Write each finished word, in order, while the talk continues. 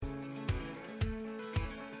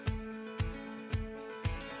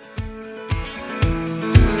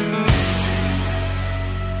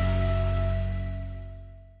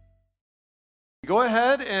go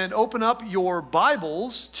ahead and open up your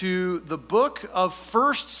Bibles to the book of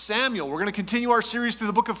 1 Samuel. We're going to continue our series through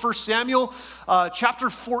the book of 1 Samuel. Chapter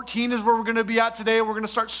 14 is where we're going to be at today. We're going to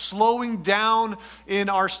start slowing down in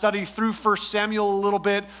our study through 1 Samuel a little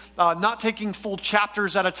bit, not taking full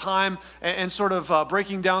chapters at a time and sort of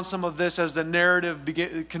breaking down some of this as the narrative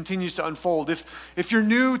continues to unfold. If you're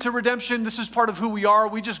new to redemption, this is part of who we are.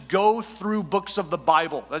 We just go through books of the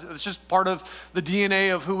Bible. It's just part of the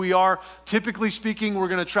DNA of who we are. Typically speaking, we're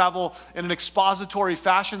going to travel in an expository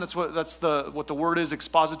fashion. That's what the word is,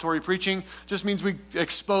 expository preaching. Just means we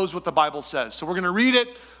expose what the Bible says. So we're going to read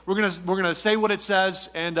it, we're going to say what it says,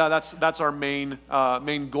 and that's our main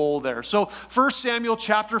goal there. So 1 Samuel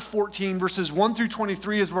chapter 14, verses 1 through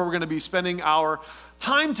 23 is where we're going to be spending our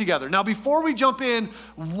time together. Now, before we jump in,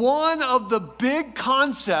 one of the big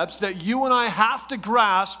concepts that you and I have to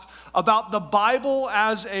grasp about the Bible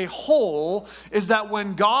as a whole is that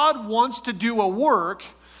when God wants to do a work,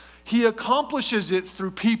 he accomplishes it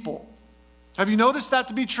through people. Have you noticed that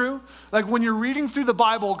to be true? Like when you're reading through the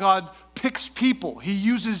Bible, God picks people. He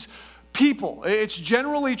uses people. It's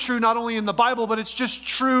generally true not only in the Bible, but it's just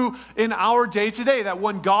true in our day to day, that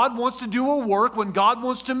when God wants to do a work, when God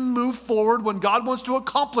wants to move forward, when God wants to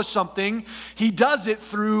accomplish something, he does it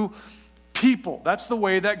through people. That's the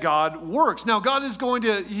way that God works. Now, God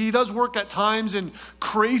he does work at times in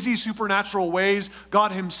crazy supernatural ways.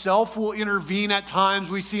 God himself will intervene at times.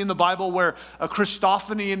 We see in the Bible where a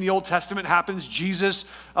Christophany in the Old Testament happens. Jesus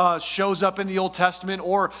shows up in the Old Testament,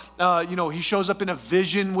 or he shows up in a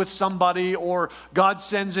vision with somebody, or God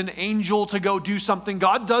sends an angel to go do something.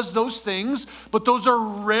 God does those things, but those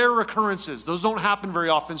are rare occurrences. Those don't happen very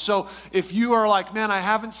often. So if you are like, man, I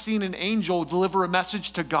haven't seen an angel deliver a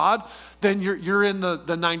message to God, then you're in the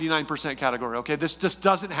 99% category, okay? This just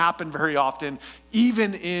doesn't happen very often,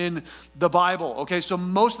 even in the Bible, okay? So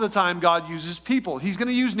most of the time, God uses people. He's going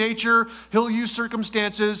to use nature, he'll use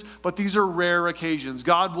circumstances, but these are rare occasions.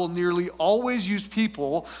 God will nearly always use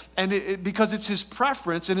people, and because it's his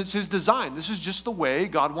preference and it's his design. This is just the way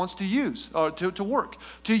God wants to use, to work,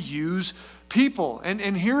 to use people. And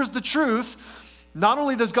here's the truth. Not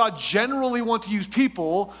only does God generally want to use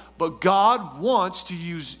people, but God wants to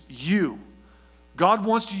use you. God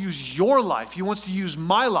wants to use your life. He wants to use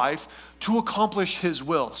my life to accomplish his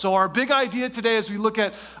will. So our big idea today as we look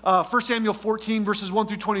at 1 Samuel 14 verses 1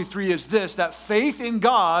 through 23 is this, that faith in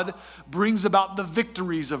God brings about the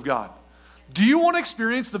victories of God. Do you want to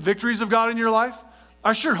experience the victories of God in your life?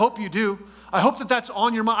 I sure hope you do. I hope that that's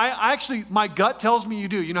on your mind. My gut tells me you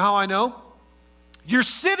do. You know how I know? You're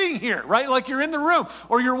sitting here, right? Like you're in the room,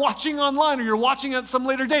 or you're watching online, or you're watching at some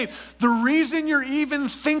later date. The reason you're even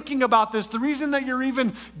thinking about this, the reason that you're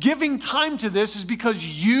even giving time to this is because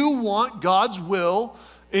you want God's will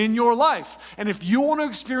in your life. And if you want to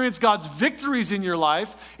experience God's victories in your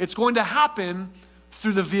life, it's going to happen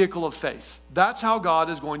through the vehicle of faith. That's how God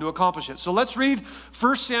is going to accomplish it. So let's read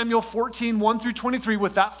 1 Samuel 14, 1 through 23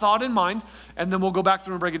 with that thought in mind, and then we'll go back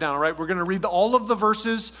through and break it down, all right? We're going to read all of the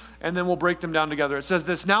verses, and then we'll break them down together. It says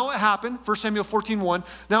this, now it happened, 1 Samuel 14, 1,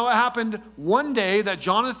 now it happened one day that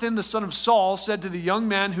Jonathan, the son of Saul, said to the young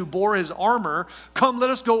man who bore his armor, come, let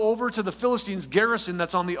us go over to the Philistines' garrison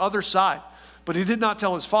that's on the other side. But he did not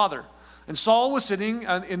tell his father. And Saul was sitting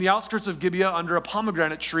in the outskirts of Gibeah under a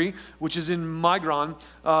pomegranate tree, which is in Migron.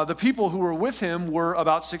 The people who were with him were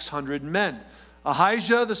about 600 men.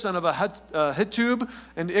 Ahijah, the son of Ahitub,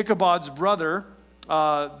 and Ichabod's brother,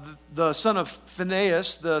 the son of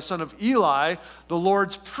Phinehas, the son of Eli, the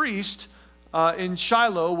Lord's priest, in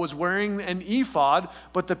Shiloh was wearing an ephod,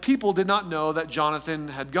 but the people did not know that Jonathan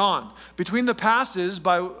had gone. Between the passes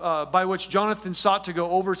by which Jonathan sought to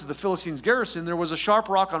go over to the Philistines' garrison, there was a sharp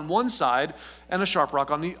rock on one side and a sharp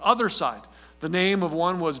rock on the other side. The name of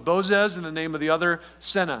one was Bozez and the name of the other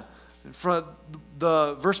Seneh.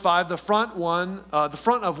 Verse 5, the front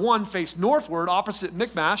of one faced northward opposite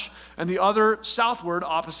Michmash, and the other southward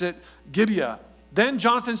opposite Gibeah. Then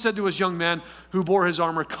Jonathan said to his young man who bore his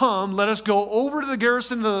armor, come, let us go over to the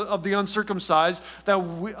garrison of the uncircumcised,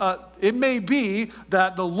 that it may be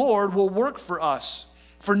that the Lord will work for us.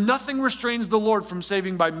 For nothing restrains the Lord from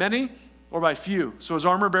saving by many or by few. So his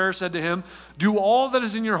armor bearer said to him, do all that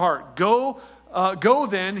is in your heart. Go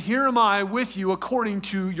then, here am I with you according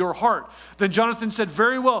to your heart. Then Jonathan said,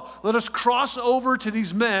 very well, let us cross over to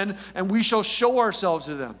these men, and we shall show ourselves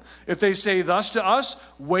to them. If they say thus to us,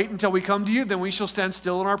 wait until we come to you, then we shall stand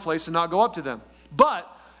still in our place and not go up to them. But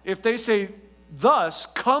if they say thus,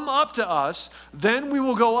 come up to us, then we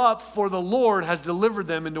will go up, for the Lord has delivered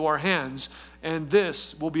them into our hands, and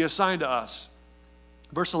this will be a sign to us.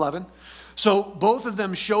 Verse 11. So both of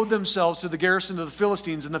them showed themselves to the garrison of the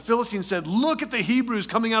Philistines, and the Philistines said, "Look at the Hebrews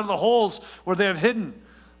coming out of the holes where they have hidden."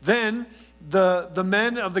 Then the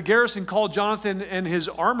men of the garrison called Jonathan and his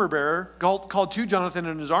armor bearer, called to Jonathan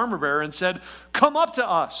and his armor bearer and said, "Come up to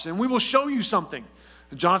us, and we will show you something."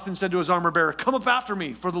 And Jonathan said to his armor bearer, "Come up after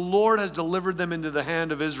me, for the Lord has delivered them into the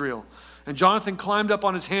hand of Israel." And Jonathan climbed up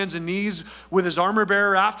on his hands and knees with his armor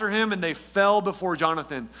bearer after him, and they fell before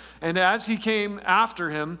Jonathan. And as he came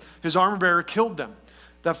after him, his armor bearer killed them.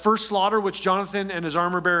 That first slaughter which Jonathan and his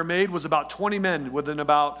armor bearer made was about 20 men within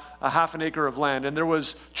about a half an acre of land. And there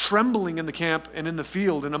was trembling in the camp and in the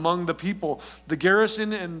field and among the people. The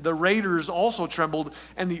garrison and the raiders also trembled,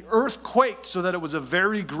 and the earth quaked so that it was a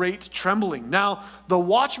very great trembling. Now the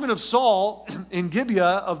watchmen of Saul in Gibeah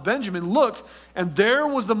of Benjamin looked, and there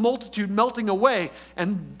was the multitude melting away,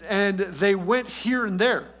 and they went here and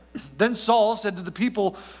there. Then Saul said to the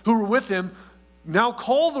people who were with him, "Now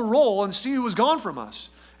call the roll and see who has gone from us."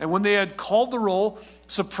 And when they had called the roll,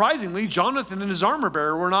 surprisingly, Jonathan and his armor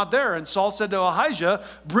bearer were not there. And Saul said to Ahijah,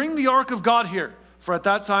 "Bring the ark of God here." For at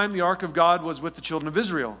that time, the ark of God was with the children of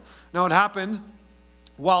Israel. Now it happened,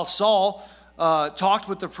 while Saul talked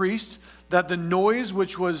with the priests, that the noise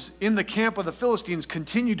which was in the camp of the Philistines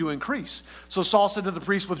continued to increase. So Saul said to the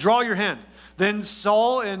priest, "Withdraw your hand." Then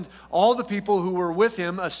Saul and all the people who were with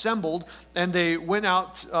him assembled, and they went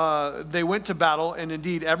out. They went to battle, and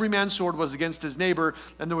indeed every man's sword was against his neighbor,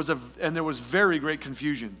 and there was very great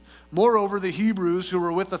confusion. Moreover, the Hebrews who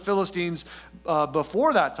were with the Philistines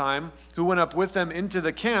before that time, who went up with them into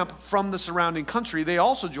the camp from the surrounding country, they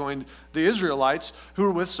also joined the Israelites who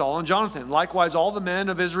were with Saul and Jonathan. Likewise, all the men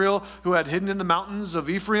of Israel who had hidden in the mountains of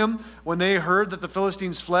Ephraim, when they heard that the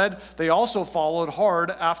Philistines fled, they also followed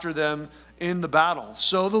hard after them in the battle.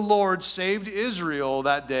 So the Lord saved Israel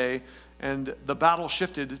that day, and the battle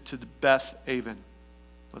shifted to Beth Aven.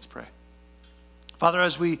 Let's pray. Father,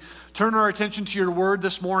 as we turn our attention to your word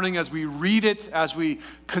this morning, as we read it, as we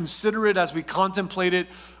consider it, as we contemplate it,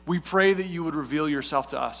 we pray that you would reveal yourself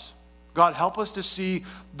to us. God, help us to see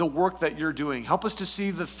the work that you're doing. Help us to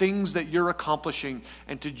see the things that you're accomplishing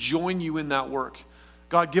and to join you in that work.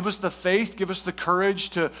 God, give us the faith, give us the courage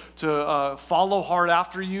to follow hard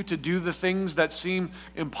after you, to do the things that seem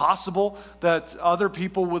impossible, that other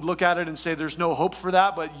people would look at it and say there's no hope for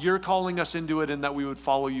that, but you're calling us into it and that we would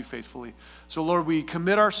follow you faithfully. So Lord, we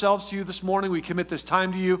commit ourselves to you this morning. We commit this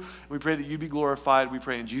time to you. We pray that you be glorified. We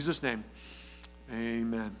pray in Jesus' name.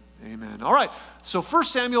 Amen. Amen. All right, so 1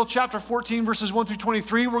 Samuel chapter 14, verses 1 through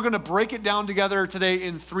 23, we're going to break it down together today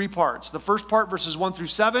in three parts. The first part, verses 1 through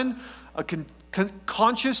 7, a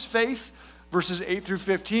conscious faith, verses 8 through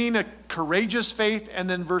 15, a courageous faith, and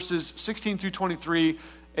then verses 16 through 23,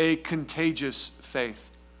 a contagious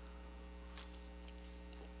faith.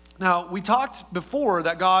 Now, we talked before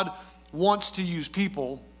that God wants to use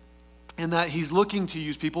people, and that he's looking to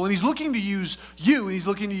use people, and he's looking to use you, and he's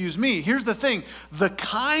looking to use me. Here's the thing. The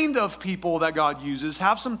kind of people that God uses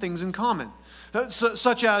have some things in common.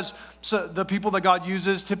 Such as the people that God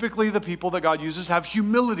uses, typically the people that God uses have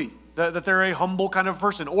humility, that they're a humble kind of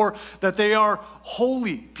person, or that they are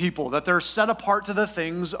holy people, that they're set apart to the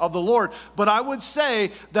things of the Lord. But I would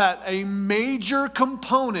say that a major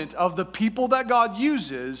component of the people that God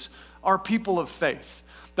uses are people of faith,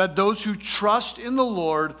 that those who trust in the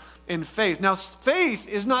Lord in faith. Now, faith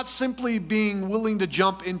is not simply being willing to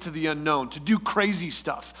jump into the unknown, to do crazy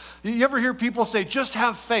stuff. You ever hear people say, just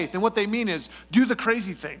have faith? And what they mean is, do the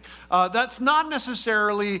crazy thing. That's not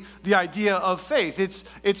necessarily the idea of faith.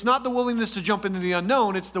 It's not the willingness to jump into the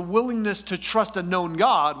unknown. It's the willingness to trust a known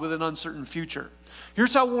God with an uncertain future.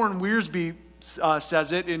 Here's how Warren Wiersbe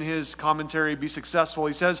says it in his commentary, Be Successful.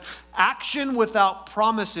 He says, action without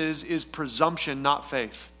promises is presumption, not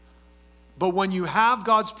faith. But when you have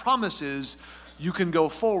God's promises, you can go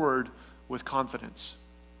forward with confidence.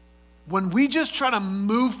 When we just try to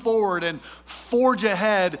move forward and forge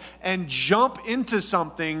ahead and jump into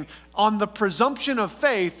something on the presumption of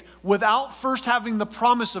faith without first having the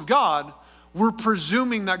promise of God, we're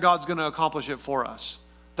presuming that God's going to accomplish it for us.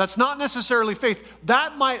 That's not necessarily faith.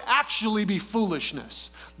 That might actually be foolishness.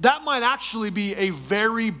 That might actually be a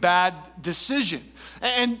very bad decision.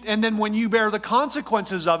 And then when you bear the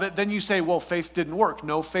consequences of it, then you say, well, faith didn't work.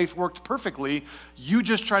 No, faith worked perfectly. You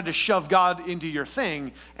just tried to shove God into your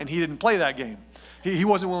thing, and he didn't play that game. He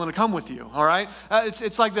wasn't willing to come with you, all right?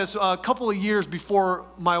 It's like this. A couple of years before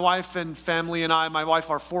my wife and family and I, my wife,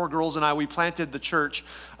 our 4 girls and I, we planted the church.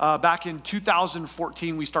 Back in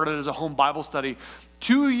 2014, we started as a home Bible study.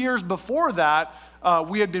 2 years before that,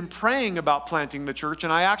 we had been praying about planting the church,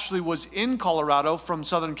 and I actually was in Colorado from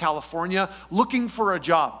Southern California looking for a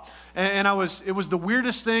job. And it was the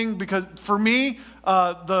weirdest thing, because for me,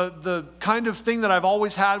 the kind of thing that I've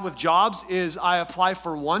always had with jobs is I apply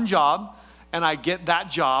for one job and I get that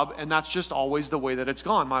job, and that's just always the way that it's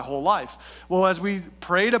gone my whole life. Well, as we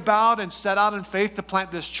prayed about and set out in faith to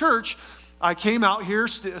plant this church, I came out here,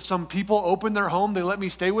 some people opened their home, they let me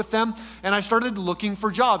stay with them, and I started looking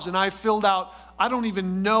for jobs, and I filled out, I don't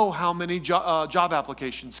even know how many job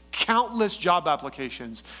applications, countless job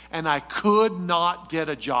applications, and I could not get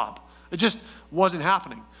a job. It just wasn't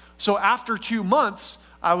happening. So after 2 months,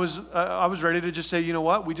 I was ready to just say, you know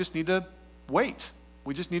what, we just need to wait.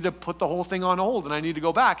 We just need to put the whole thing on hold, and I need to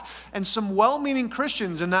go back. And some well-meaning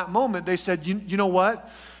Christians in that moment, they said, you know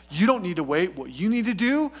what? You don't need to wait. What you need to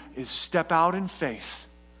do is step out in faith.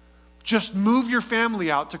 Just move your family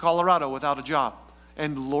out to Colorado without a job,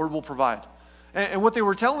 and the Lord will provide. And what they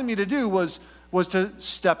were telling me to do was to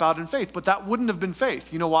step out in faith, but that wouldn't have been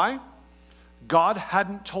faith. You know why? God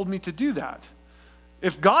hadn't told me to do that.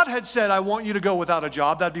 If God had said, I want you to go without a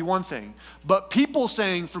job, that'd be one thing. But people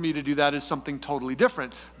saying for me to do that is something totally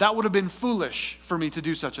different. That would have been foolish for me to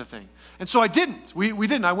do such a thing. And so I didn't. We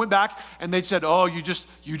didn't. I went back and they said, oh, you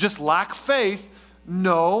just lack faith.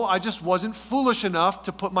 No, I just wasn't foolish enough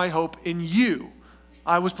to put my hope in you.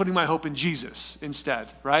 I was putting my hope in Jesus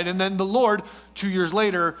instead, right? And then the Lord, 2 years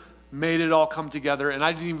later, made it all come together, and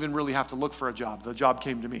I didn't even really have to look for a job. The job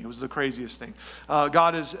came to me. It was the craziest thing.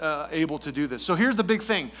 God is able to do this. So here's the big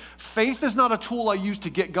thing. Faith is not a tool I use to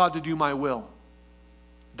get God to do my will.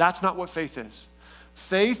 That's not what faith is.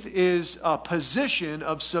 Faith is a position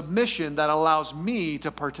of submission that allows me to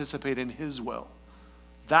participate in His will.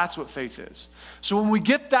 That's what faith is. So when we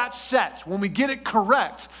get that set, when we get it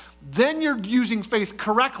correct, then you're using faith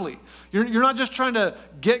correctly. You're not just trying to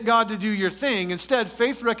get God to do your thing. Instead,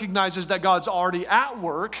 faith recognizes that God's already at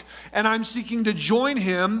work, and I'm seeking to join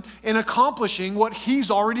Him in accomplishing what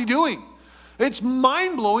He's already doing. It's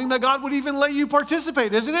mind-blowing that God would even let you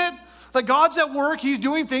participate, isn't it? Like God's at work, He's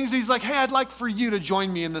doing things, He's like, hey, I'd like for you to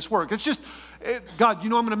join me in this work. It's just, God, you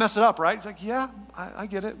know I'm going to mess it up, right? It's like, yeah, I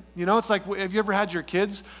get it. You know, it's like, have you ever had your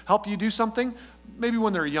kids help you do something? Maybe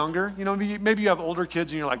when they're younger, you know, maybe you have older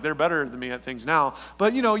kids and you're like, they're better than me at things now.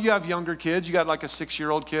 But, you know, you have younger kids, you got like a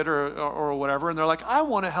 6-year-old kid or whatever, and they're like, I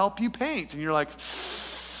want to help you paint. And you're like,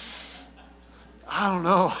 I don't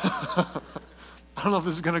know. I don't know if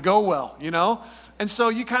this is going to go well, you know? And so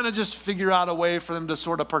you kind of just figure out a way for them to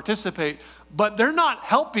sort of participate, but they're not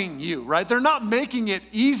helping you, right? They're not making it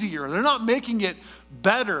easier. They're not making it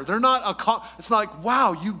better. It's not like,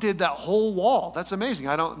 wow, you did that whole wall. That's amazing.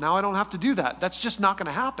 Now I don't have to do that. That's just not going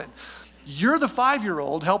to happen. You're the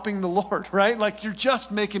 5-year-old helping the Lord, right? Like you're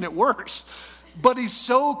just making it worse. But He's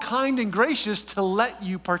so kind and gracious to let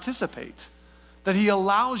you participate, that He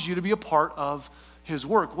allows you to be a part of His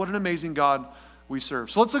work. What an amazing God we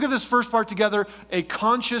serve. So let's look at this first part together, a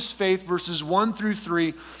conscious faith, verses 1 through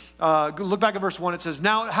 3. Look back at verse 1. It says,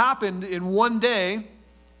 now it happened in one day,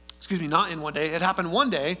 not in one day, it happened one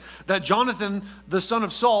day that Jonathan, the son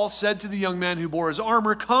of Saul, said to the young man who bore his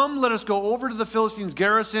armor, come, let us go over to the Philistines'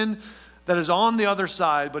 garrison that is on the other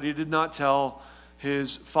side, but he did not tell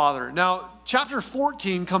his father. Now, chapter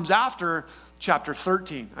 14 comes after chapter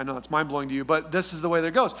 13. I know it's mind-blowing to you, but this is the way that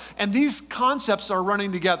it goes. And these concepts are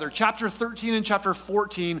running together. Chapter 13 and chapter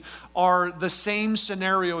 14 are the same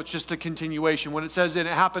scenario. It's just a continuation. When it says it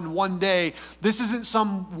happened one day, this isn't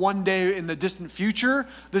some one day in the distant future.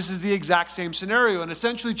 This is the exact same scenario. And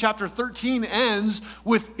essentially, chapter 13 ends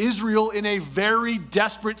with Israel in a very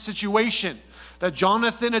desperate situation. That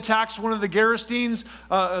Jonathan attacks one of the Gerasines.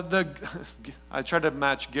 I tried to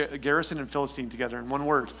match Garrison and Philistine together in one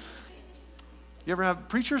word. You ever have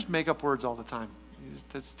preachers make up words all the time?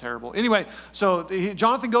 That's terrible. Anyway, so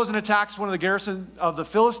Jonathan goes and attacks one of the garrison of the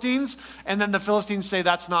Philistines, and then the Philistines say,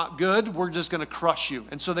 that's not good. We're just going to crush you.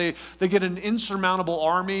 And so they get an insurmountable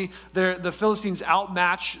army. The Philistines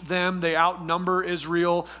outmatch them. They outnumber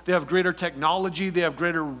Israel. They have greater technology. They have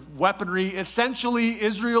greater weaponry. Essentially,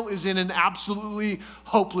 Israel is in an absolutely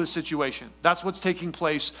hopeless situation. That's what's taking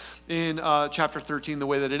place in chapter 13, the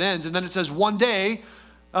way that it ends. And then it says, one day,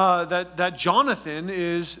 that Jonathan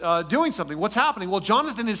is doing something. What's happening? Well,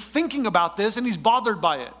 Jonathan is thinking about this and he's bothered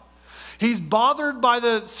by it. He's bothered by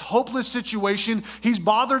the hopeless situation. He's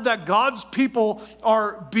bothered that God's people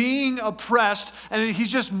are being oppressed, and he's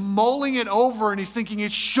just mulling it over, and he's thinking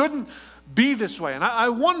it shouldn't be this way. And I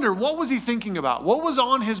wonder, what was he thinking about? What was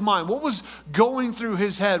on his mind? What was going through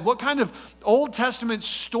his head? What kind of Old Testament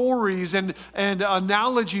stories and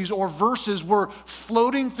analogies or verses were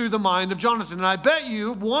floating through the mind of Jonathan? And I bet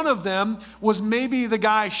you one of them was maybe the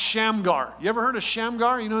guy Shamgar. You ever heard of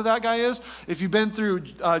Shamgar? You know who that guy is? If you've been through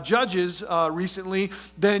Judges recently,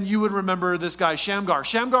 then you would remember this guy Shamgar.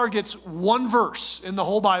 Shamgar gets one verse in the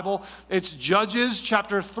whole Bible. It's Judges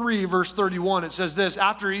chapter 3, verse 31. It says this: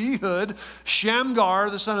 after Ehud, Shamgar,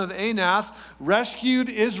 the son of Anath, rescued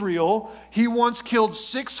Israel, he once killed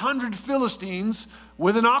 600 Philistines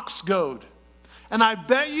with an ox goad. And I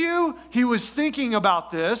bet you he was thinking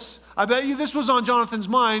about this. I bet you this was on Jonathan's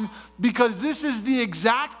mind, because this is the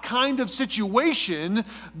exact kind of situation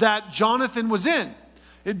that Jonathan was in.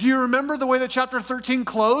 Do you remember the way that chapter 13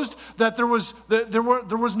 closed? That there was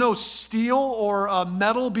no steel or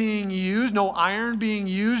metal being used, no iron being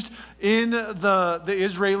used in the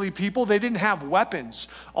Israeli people. They didn't have weapons.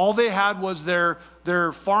 All they had was their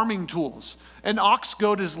farming tools. An ox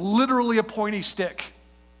goad is literally a pointy stick.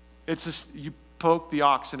 You poke the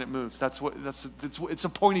ox and it moves. It's a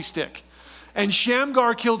pointy stick. And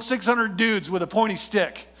Shamgar killed 600 dudes with a pointy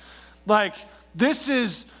stick. Like, this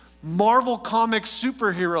is Marvel Comics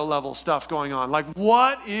superhero level stuff going on. Like,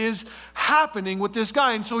 what is happening with this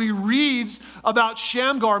guy? And so he reads about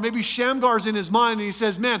Shamgar. Maybe Shamgar's in his mind, and he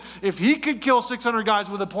says, man, if he could kill 600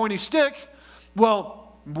 guys with a pointy stick,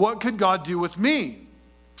 well, what could God do with me?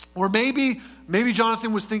 Or maybe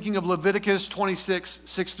Jonathan was thinking of Leviticus 26,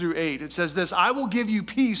 6 through 8. It says this: I will give you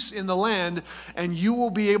peace in the land, and you will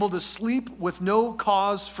be able to sleep with no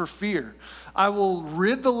cause for fear. I will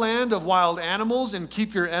rid the land of wild animals and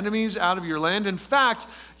keep your enemies out of your land. In fact,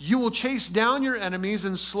 you will chase down your enemies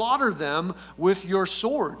and slaughter them with your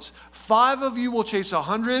swords. 5 of you will chase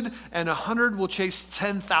 100, and 100 will chase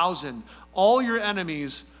 10,000. All your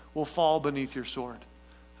enemies will fall beneath your sword.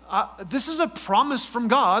 This is a promise from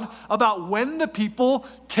God about when the people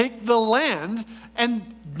take the land, and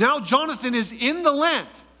now Jonathan is in the land.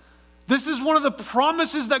 This is one of the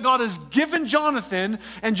promises that God has given Jonathan,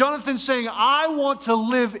 and Jonathan's saying, I want to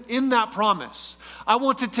live in that promise. I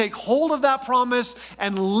want to take hold of that promise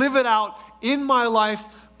and live it out in my life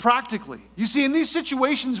practically. You see, in these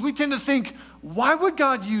situations, we tend to think, why would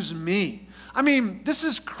God use me? I mean, this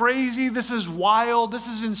is crazy, this is wild, this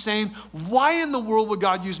is insane. Why in the world would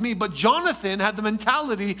God use me? But Jonathan had the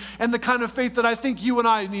mentality and the kind of faith that I think you and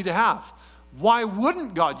I need to have. Why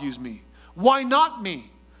wouldn't God use me? Why not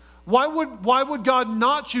me? Why would God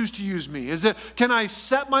not choose to use me? Can I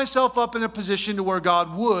set myself up in a position to where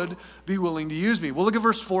God would be willing to use me? Well, look at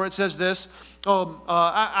verse 4. It says this. Verse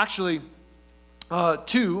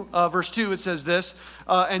 2, it says this.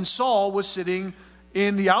 And Saul was sitting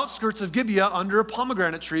in the outskirts of Gibeah under a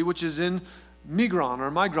pomegranate tree, which is in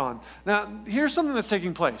Migron. Now, here's something that's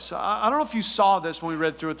taking place. I don't know if you saw this when we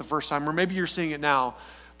read through it the first time, or maybe you're seeing it now.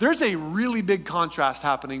 There's a really big contrast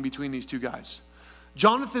happening between these two guys.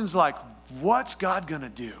 Jonathan's like, what's God gonna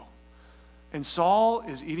do? And Saul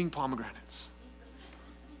is eating pomegranates.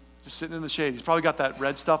 Just sitting in the shade. He's probably got that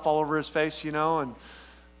red stuff all over his face, and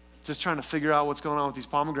just trying to figure out what's going on with these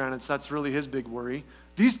pomegranates. That's really his big worry.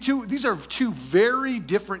 These are two very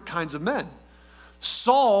different kinds of men.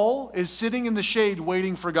 Saul is sitting in the shade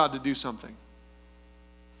waiting for God to do something.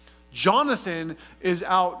 Jonathan is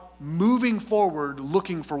out moving forward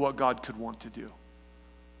looking for what God could want to do.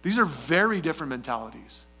 These are very different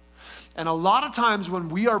mentalities. And a lot of times when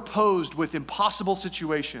we are posed with impossible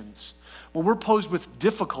situations, when we're posed with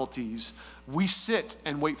difficulties, we sit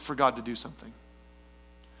and wait for God to do something.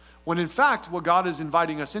 When in fact, what God is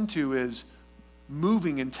inviting us into is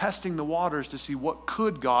moving and testing the waters to see what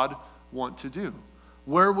could God want to do.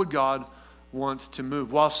 Where would God want to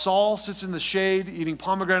move? While Saul sits in the shade eating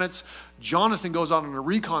pomegranates, Jonathan goes out on a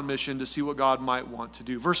recon mission to see what God might want to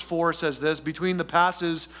do. Verse 4 says this: between the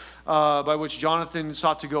passes by which Jonathan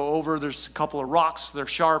sought to go over, there's a couple of rocks. They're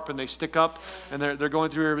sharp and they stick up, and they're going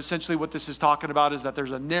through here. Essentially what this is talking about is that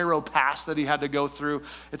there's a narrow pass that he had to go through.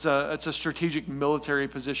 It's a strategic military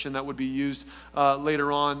position that would be used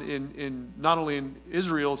later on in not only in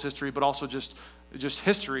Israel's history, but also just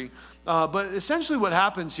history. But essentially what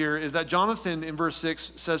happens here is that Jonathan in verse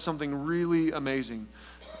 6 says something really amazing.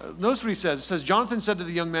 Notice what he says. It says, Jonathan said to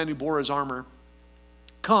the young man who bore his armor,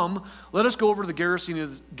 come, let us go over to the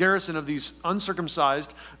garrison of these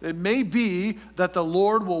uncircumcised. It may be that the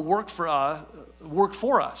Lord will work for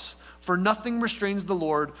us, for nothing restrains the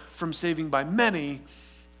Lord from saving by many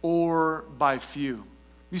or by few.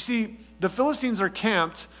 You see, the Philistines are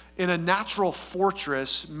camped in a natural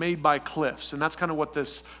fortress made by cliffs. And that's kind of what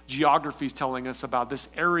this geography is telling us about this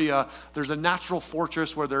area. There's a natural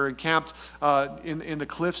fortress where they're encamped in the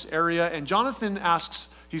cliffs area. And Jonathan asks,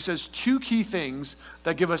 he says two key things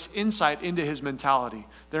that give us insight into his mentality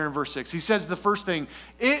there in verse 6. He says the first thing,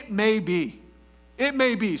 it may be. It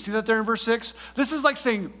may be. See that there in verse 6? This is like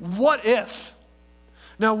saying, what if?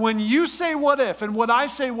 Now, when you say what if, and when I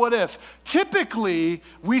say what if, typically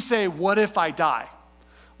we say, what if I die?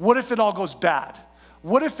 What if it all goes bad?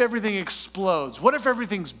 What if everything explodes? What if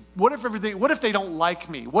they don't like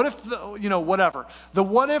me? What if, whatever. The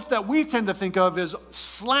what if that we tend to think of is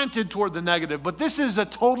slanted toward the negative, but this is a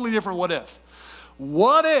totally different what if.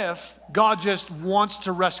 What if God just wants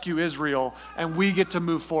to rescue Israel and we get to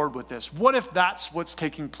move forward with this? What if that's what's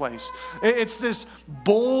taking place? It's this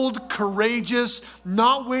bold, courageous,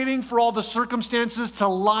 not waiting for all the circumstances to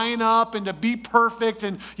line up and to be perfect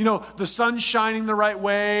and, the sun's shining the right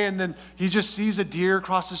way and then he just sees a deer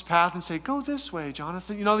cross his path and say, go this way,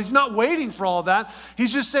 Jonathan. He's not waiting for all that.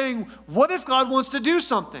 He's just saying, what if God wants to do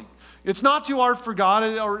something? It's not too hard for God,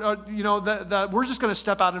 that we're just going to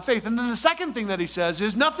step out in faith. And then the second thing that he says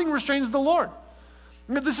is nothing restrains the Lord.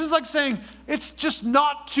 This is like saying it's just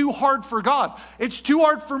not too hard for God. It's too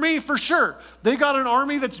hard for me for sure. They got an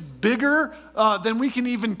army that's bigger than we can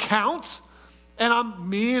even count. And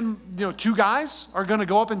me and two guys are going to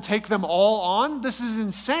go up and take them all on. This is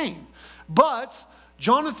insane. But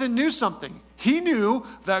Jonathan knew something. He knew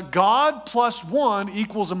that God plus one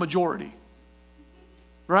equals a majority.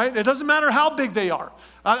 Right? It doesn't matter how big they are.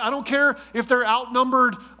 I don't care if they're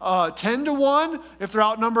outnumbered 10 to 1, if they're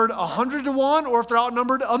outnumbered 100 to 1, or if they're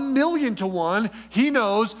outnumbered 1,000,000 to 1. He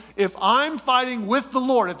knows if I'm fighting with the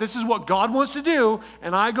Lord, if this is what God wants to do,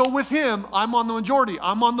 and I go with him, I'm on the majority.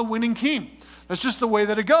 I'm on the winning team. That's just the way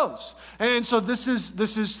that it goes. And so this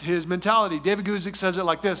is his mentality. David Guzik says it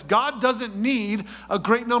like this: God doesn't need a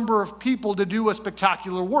great number of people to do a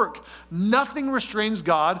spectacular work. Nothing restrains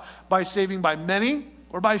God by saving by many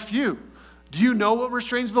or by few. Do you know what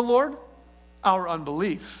restrains the Lord? Our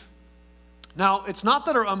unbelief. Now, it's not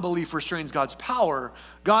that our unbelief restrains God's power.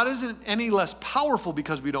 God isn't any less powerful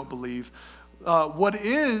because we don't believe. What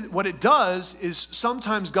it does is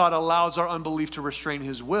sometimes God allows our unbelief to restrain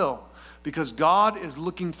his will, because God is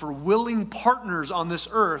looking for willing partners on this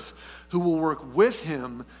earth who will work with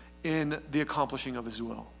him in the accomplishing of his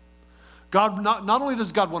will. God, not only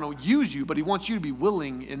does God want to use you, but he wants you to be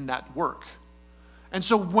willing in that work. And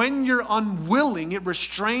so when you're unwilling, it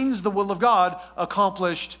restrains the will of God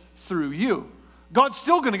accomplished through you. God's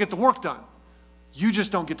still going to get the work done. You just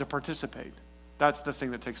don't get to participate. That's the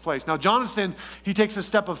thing that takes place. Now, Jonathan, he takes a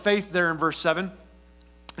step of faith there in verse 7.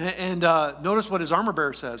 And notice what his armor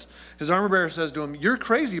bearer says. His armor bearer says to him, "You're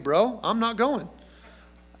crazy, bro. I'm not going."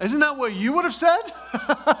 Isn't that what you would have said?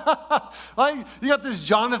 Like, you got this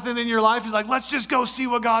Jonathan in your life. He's like, let's just go see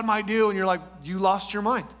what God might do. And you're like, you lost your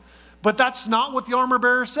mind. But that's not what the armor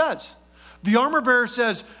bearer says. The armor bearer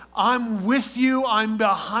says, I'm with you, I'm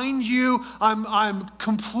behind you, I'm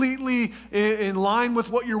completely in line with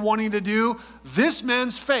what you're wanting to do. This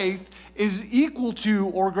man's faith is equal to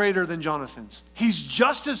or greater than Jonathan's. He's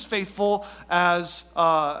just as faithful as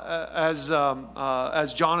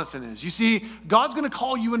Jonathan is. You see, God's going to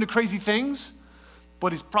call you into crazy things,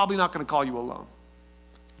 but he's probably not going to call you alone.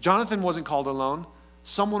 Jonathan wasn't called alone.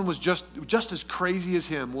 Someone was just as crazy as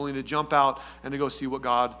him, willing to jump out and to go see what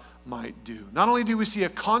God might do. Not only do we see a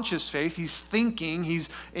conscious faith, he's thinking, he's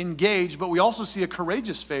engaged, but we also see a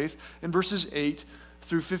courageous faith in verses 8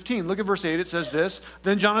 through 15. Look at verse 8, it says this: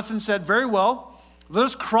 Then Jonathan said, "Very well, let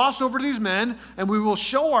us cross over these men, and we will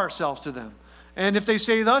show ourselves to them. And if they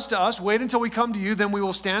say thus to us, wait until we come to you, then we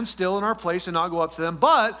will stand still in our place and not go up to them.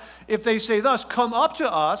 But if they say thus, come up to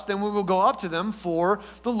us, then we will go up to them, for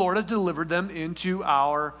the Lord has delivered them into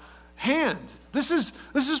our hand." This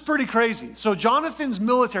is pretty crazy. So Jonathan's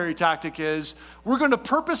military tactic is, we're going to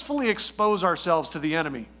purposefully expose ourselves to the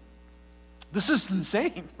enemy. This is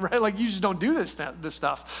insane, right? Like, you just don't do this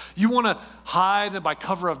stuff. You want to hide by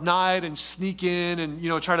cover of night and sneak in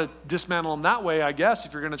and, try to dismantle them that way, I guess,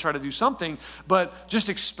 if you're going to try to do something. But just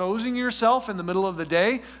exposing yourself in the middle of the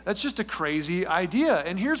day, that's just a crazy idea.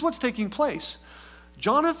 And here's what's taking place.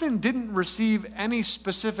 Jonathan didn't receive any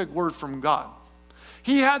specific word from God.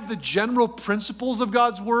 He had the general principles of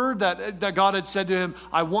God's word that God had said to him,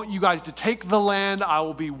 I want you guys to take the land. I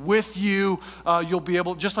will be with you. You'll be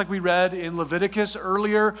able, just like we read in Leviticus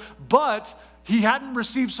earlier. But he hadn't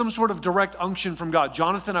received some sort of direct unction from God.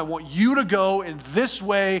 Jonathan, I want you to go in this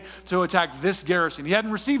way to attack this garrison. He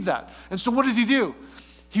hadn't received that. And so what does he do?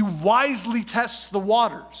 He wisely tests the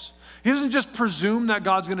waters. He doesn't just presume that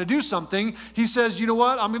God's going to do something. He says, you know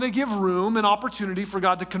what? I'm going to give room and opportunity for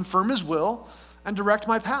God to confirm his will and direct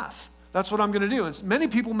my path. That's what I'm going to do. And many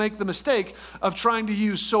people make the mistake of trying to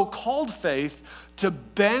use so-called faith to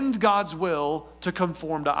bend God's will to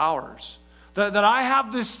conform to ours. That I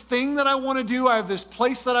have this thing that I want to do, I have this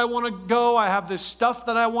place that I want to go, I have this stuff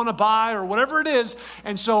that I want to buy or whatever it is,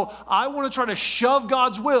 and so I want to try to shove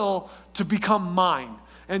God's will to become mine.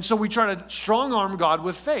 And so we try to strong-arm God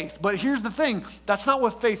with faith. But here's the thing, that's not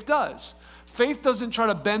what faith does. Faith doesn't try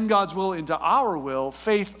to bend God's will into our will.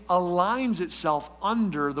 Faith aligns itself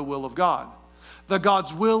under the will of God. That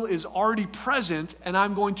God's will is already present, and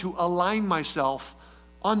I'm going to align myself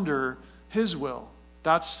under his will.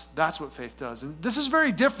 That's what faith does. And this is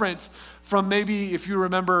very different from maybe, if you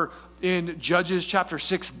remember in Judges chapter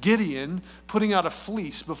 6, Gideon putting out a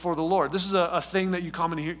fleece before the Lord. This is a thing that you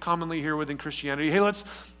commonly hear within Christianity. Hey, let's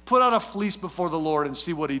put out a fleece before the Lord and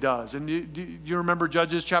see what he does. And you remember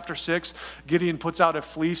Judges chapter 6? Gideon puts out a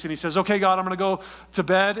fleece and he says, okay, God, I'm going to go to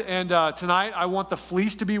bed, and tonight I want the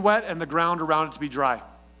fleece to be wet and the ground around it to be dry.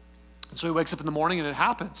 And so he wakes up in the morning and it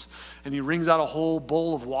happens. And he wrings out a whole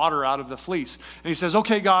bowl of water out of the fleece. And he says,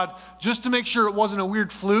 okay, God, just to make sure it wasn't a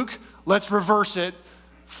weird fluke, let's reverse it.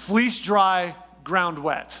 Fleece dry, ground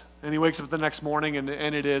wet. And he wakes up the next morning and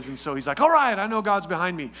it is. And so he's like, all right, I know God's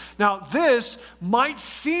behind me. Now this might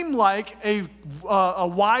seem like a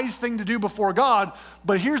wise thing to do before God,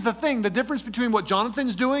 but here's the thing. The difference between what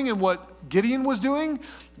Jonathan's doing and what Gideon was doing,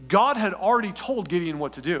 God had already told Gideon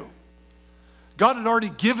what to do. God had already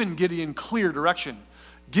given Gideon clear direction.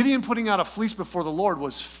 Gideon putting out a fleece before the Lord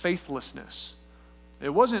was faithlessness. It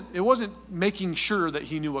wasn't making sure that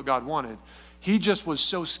he knew what God wanted. He just was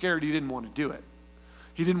so scared he didn't want to do it.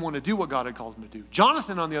 He didn't want to do what God had called him to do.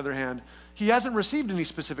 Jonathan, on the other hand, he hasn't received any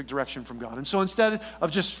specific direction from God. And so instead of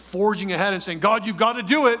just forging ahead and saying, God, you've got to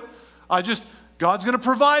do it, God's going to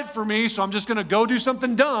provide for me, so I'm just going to go do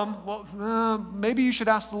something dumb. Well, maybe you should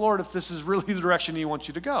ask the Lord if this is really the direction he wants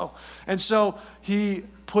you to go. And so he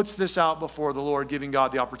puts this out before the Lord, giving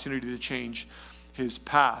God the opportunity to change his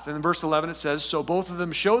path. And in verse 11 it says, so both of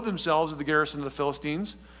them showed themselves at the garrison of the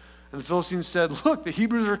Philistines. And the Philistines said, look, the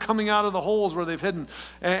Hebrews are coming out of the holes where they've hidden.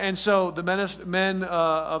 And so the men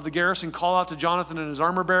of the garrison call out to Jonathan and his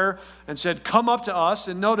armor bearer and said, come up to us.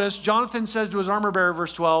 And notice, Jonathan says to his armor bearer,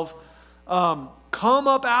 verse 12, come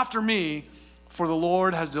up after me, for the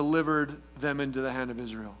Lord has delivered them into the hand of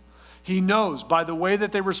Israel. He knows by the way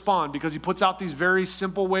that they respond, because he puts out these very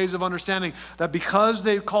simple ways of understanding, that because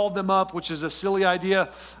they called them up, which is a silly idea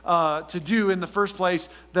to do in the first place,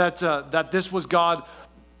 that this was God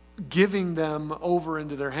giving them over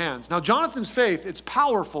into their hands. Now, Jonathan's faith, it's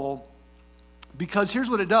powerful because here's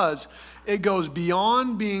what it does. It goes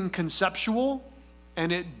beyond being conceptual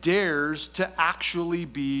and it dares to actually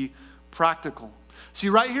be practical. See,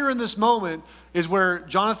 right here in this moment is where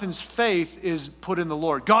Jonathan's faith is put in the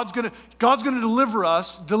Lord. God's going to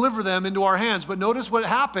deliver them into our hands. But notice what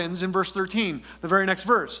happens in verse 13, the very next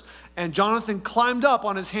verse. And Jonathan climbed up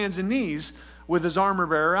on his hands and knees with his armor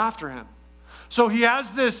bearer after him. So he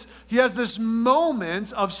has this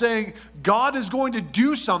moment of saying, God is going to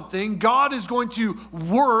do something. God is going to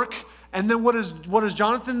work. And then what does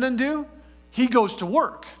Jonathan then do? He goes to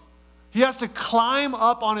work. He has to climb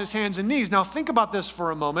up on his hands and knees. Now think about this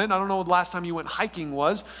for a moment. I don't know what the last time you went hiking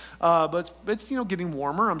was, but it's getting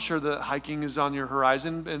warmer. I'm sure the hiking is on your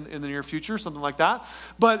horizon in the near future, something like that.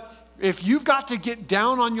 But if you've got to get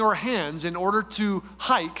down on your hands in order to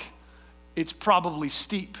hike, it's probably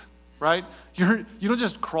steep, right? You don't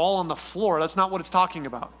just crawl on the floor. That's not what it's talking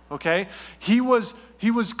about, okay? He was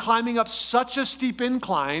climbing up such a steep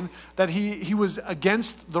incline that he was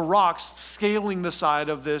against the rocks, scaling the side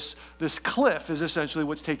of this cliff is essentially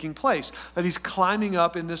what's taking place, that he's climbing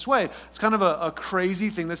up in this way. It's kind of a crazy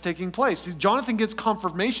thing that's taking place. See, Jonathan gets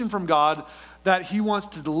confirmation from God that he wants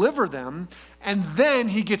to deliver them, and then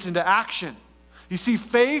he gets into action. You see,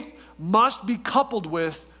 faith must be coupled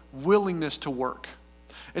with willingness to work.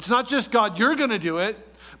 It's not just, God, you're going to do it,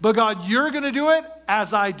 but God, you're going to do it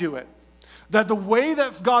as I do it. That the way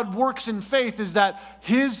that God works in faith is that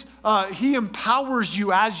He empowers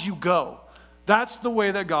you as you go. That's the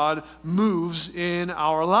way that God moves in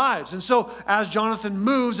our lives. And so as Jonathan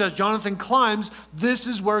moves, as Jonathan climbs, this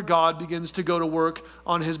is where God begins to go to work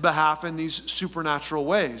on his behalf in these supernatural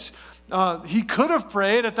ways. He could have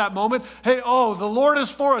prayed at that moment, hey, the Lord is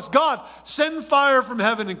for us. God, send fire from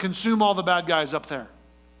heaven and consume all the bad guys up there.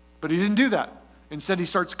 But he didn't do that. Instead, he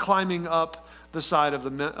starts climbing up the side of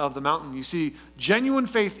the mountain. You see, genuine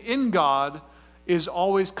faith in God is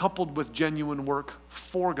always coupled with genuine work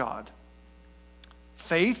for God.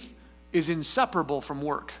 Faith is inseparable from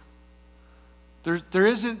work. There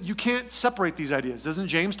isn't, you can't separate these ideas. Doesn't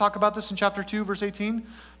James talk about this in chapter 2, verse 18?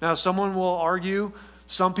 Now, someone will argue,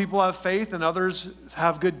 some people have faith and others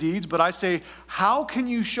have good deeds, but I say, how can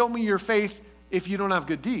you show me your faith if you don't have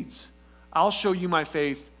good deeds? I'll show you my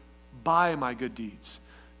faith by my good deeds.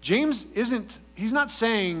 James he's not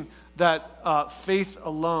saying that faith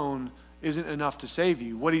alone isn't enough to save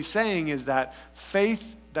you. What he's saying is that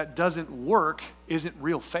faith that doesn't work isn't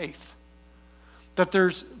real faith. That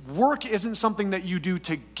work isn't something that you do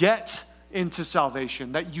to get into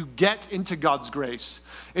salvation, that you get into God's grace.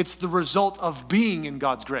 It's the result of being in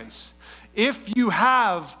God's grace. If you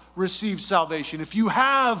have received salvation, if you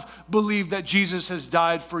have believed that Jesus has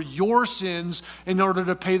died for your sins in order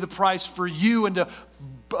to pay the price for you and to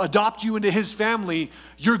adopt you into his family,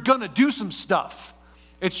 you're going to do some stuff.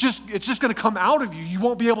 It's just going to come out of you. You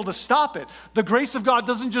won't be able to stop it. The grace of God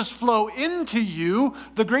doesn't just flow into you.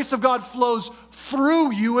 The grace of God flows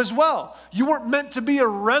through you as well. You weren't meant to be a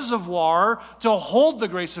reservoir to hold the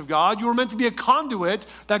grace of God. You were meant to be a conduit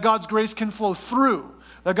that God's grace can flow through,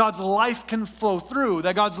 that God's life can flow through,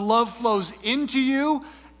 that God's love flows into you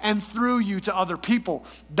and through you to other people.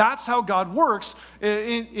 That's how God works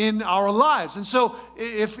in our lives. And so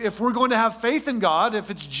if we're going to have faith in God, if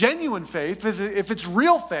it's genuine faith, if it's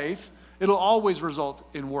real faith, it'll always result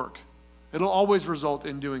in work. It'll always result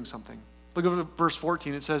in doing something. Look at verse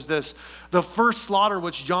 14. It says this: the first slaughter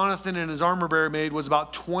which Jonathan and his armor bearer made was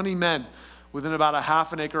about 20 men within about a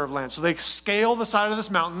half an acre of land. So they scale the side of this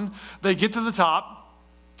mountain. They get to the top.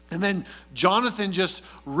 And then Jonathan just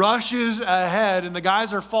rushes ahead, and the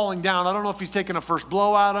guys are falling down. I don't know if he's taking a first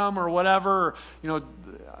blow at them or whatever, or,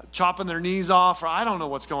 chopping their knees off, or I don't know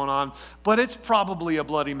what's going on. But it's probably a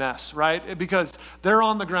bloody mess, right? Because they're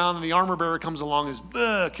on the ground, and the armor bearer comes along and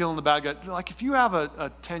is killing the bad guy. Like, if you have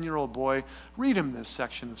a 10-year-old boy, read him this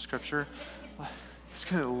section of Scripture. He's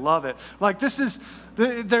going to love it. Like, this is,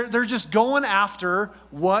 they're just going after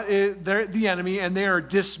the enemy, and they are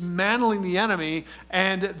dismantling the enemy,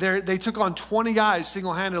 and they took on 20 guys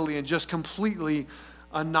single-handedly and just completely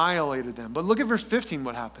annihilated them. But look at verse 15,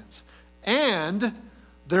 what happens. And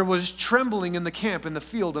there was trembling in the camp, in the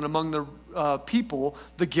field, and among the people.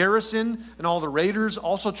 The garrison and all the raiders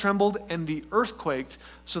also trembled, and the earth quaked,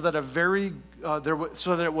 so that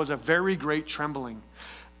it was a very great trembling.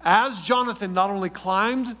 As Jonathan not only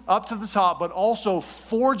climbed up to the top, but also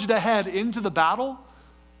forged ahead into the battle,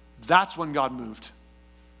 that's when God moved.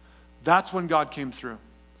 That's when God came through.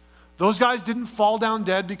 Those guys didn't fall down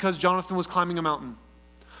dead because Jonathan was climbing a mountain.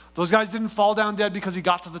 Those guys didn't fall down dead because he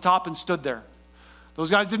got to the top and stood there. Those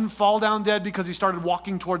guys didn't fall down dead because he started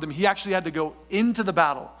walking toward them. He actually had to go into the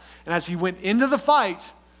battle. And as he went into the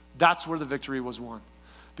fight, that's where the victory was won.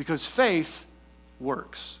 Because faith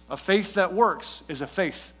works. A faith that works is a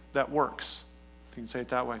faith that works. If you can say it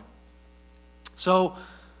that way. So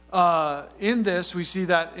in this, we see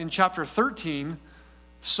that in chapter 13,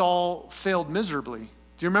 Saul failed miserably.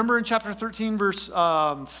 Do you remember in chapter 13, verse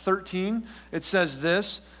 13, it says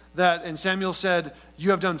this, and Samuel said,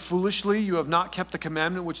 "You have done foolishly. You have not kept the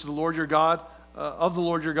commandment which the Lord your God,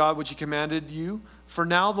 which he commanded you. For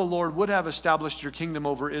now the Lord would have established your kingdom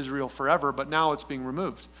over Israel forever, but now it's being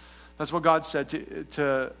removed." That's what God said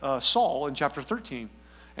to Saul in chapter 13.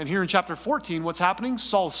 And here in chapter 14, what's happening?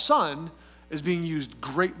 Saul's son is being used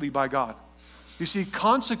greatly by God. You see,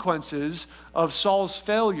 consequences of Saul's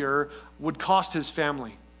failure would cost his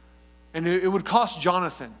family. And it would cost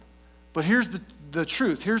Jonathan. But here's the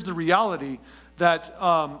truth. Here's the reality that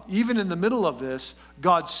even in the middle of this,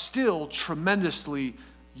 God still tremendously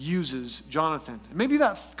uses Jonathan. And maybe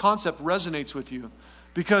that concept resonates with you,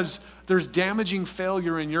 because there's damaging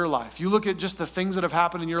failure in your life. You look at just the things that have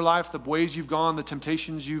happened in your life, the ways you've gone, the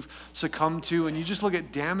temptations you've succumbed to, and you just look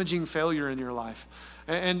at damaging failure in your life.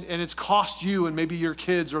 And it's cost you and maybe your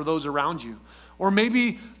kids or those around you. Or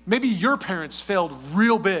maybe your parents failed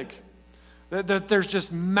real big. That there's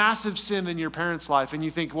just massive sin in your parents' life, and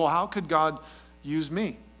you think, well, how could God use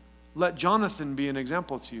me? Let Jonathan be an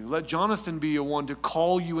example to you. Let Jonathan be a one to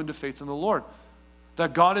call you into faith in the Lord.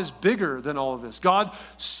 That God is bigger than all of this. God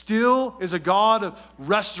still is a God of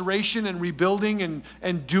restoration and rebuilding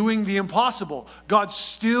and doing the impossible. God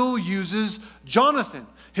still uses Jonathan.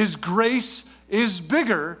 His grace is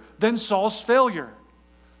bigger than Saul's failure.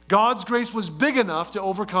 God's grace was big enough to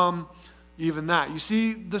overcome even that. You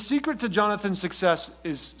see, the secret to Jonathan's success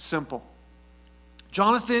is simple.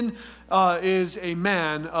 Jonathan is a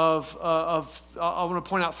man of I want to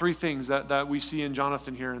point out three things that we see in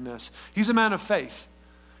Jonathan here in this. He's a man of faith.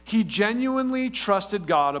 He genuinely trusted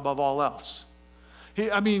God above all else.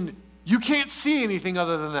 You can't see anything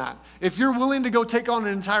other than that. If you're willing to go take on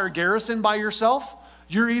an entire garrison by yourself,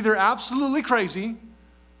 you're either absolutely crazy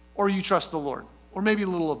or you trust the Lord, or maybe a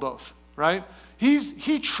little of both, right?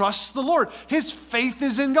 He trusts the Lord. His faith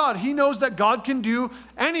is in God. He knows that God can do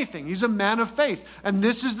anything. He's a man of faith. And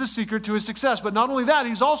this is the secret to his success. But not only that,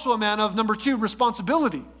 he's also a man of, number 2,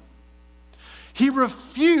 responsibility. He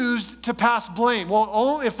refused to pass blame.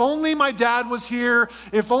 Well, if only my dad was here,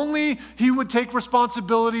 if only he would take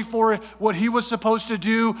responsibility for what he was supposed to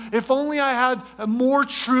do, if only I had more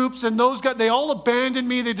troops and those guys, they all abandoned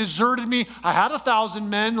me, they deserted me. I had 1,000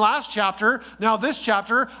 men last chapter. Now this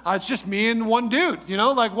chapter, it's just me and one dude.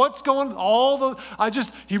 Like what's going on?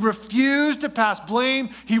 He refused to pass blame.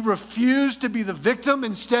 He refused to be the victim.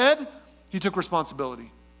 Instead, he took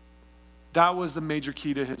responsibility. That was the major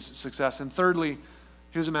key to his success. And thirdly,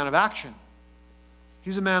 he was a man of action.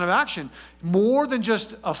 He's a man of action. More than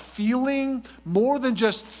just a feeling, more than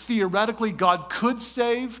just theoretically God could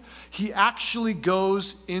save, he actually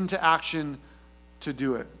goes into action to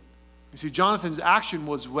do it. You see, Jonathan's action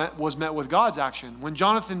was met with God's action. When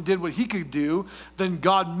Jonathan did what he could do, then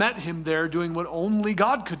God met him there doing what only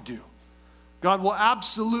God could do. God will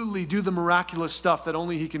absolutely do the miraculous stuff that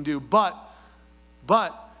only he can do, but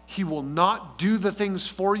he will not do the things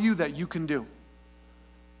for you that you can do.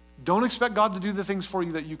 Don't expect God to do the things for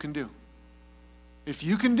you that you can do. If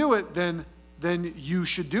you can do it, then you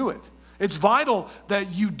should do it. It's vital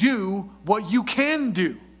that you do what you can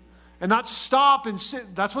do and not stop and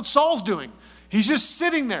sit. That's what Saul's doing. He's just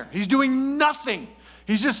sitting there. He's doing nothing.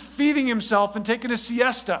 He's just feeding himself and taking a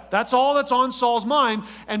siesta. That's all that's on Saul's mind.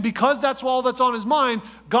 And because that's all that's on his mind,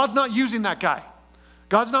 God's not using that guy.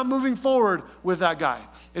 God's not moving forward with that guy.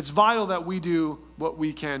 It's vital that we do what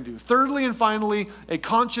we can do. Thirdly and finally, a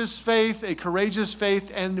conscious faith, a courageous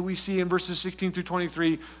faith, and we see in verses 16 through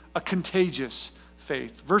 23, a contagious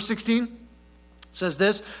faith. Verse 16 says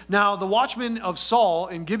this, "Now the watchmen of Saul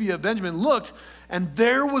in Gibeah of Benjamin looked, and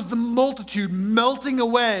there was the multitude melting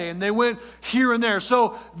away, and they went here and there."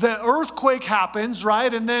 So the earthquake happens,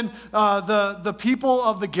 right? And then the people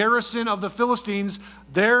of the garrison of the Philistines,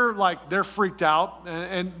 they're freaked out.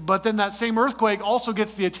 But then that same earthquake also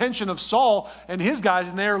gets the attention of Saul and his guys,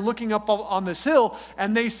 and they're looking up on this hill,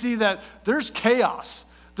 and they see that there's chaos.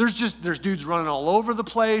 There's dudes running all over the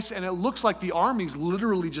place, and it looks like the army's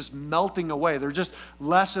literally just melting away. They're just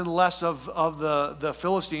less and less of the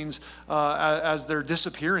Philistines as they're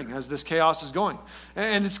disappearing, as this chaos is going.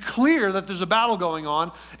 And it's clear that there's a battle going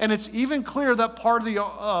on, and it's even clear that part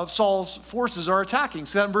of Saul's forces are attacking.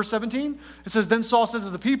 See that in verse 17? It says, "Then Saul said to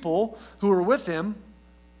the people who were with him,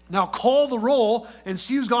 'Now call the roll and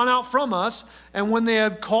see who's gone out from us.' And when they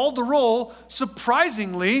had called the roll,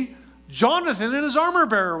 surprisingly, Jonathan and his armor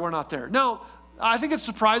bearer were not there." Now, I think it's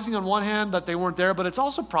surprising on one hand that they weren't there, but it's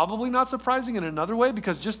also probably not surprising in another way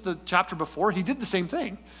because just the chapter before, he did the same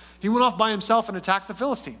thing. He went off by himself and attacked the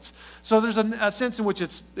Philistines. So there's a sense in which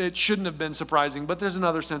it shouldn't have been surprising, but there's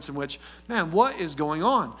another sense in which, man, what is going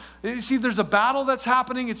on? You see, there's a battle that's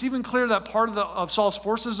happening. It's even clear that part of Saul's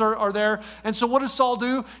forces are there. And so what does Saul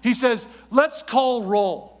do? He says, "Let's call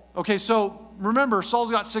roll." Okay, so remember,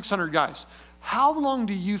 Saul's got 600 guys. How long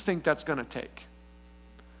do you think that's going to take?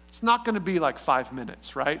 It's not going to be like 5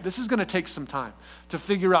 minutes, right? This is going to take some time to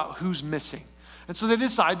figure out who's missing. And so they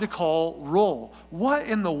decide to call roll. What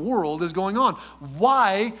in the world is going on?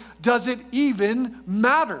 Why does it even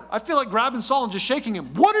matter? I feel like grabbing Saul and just shaking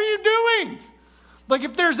him. What are you doing? Like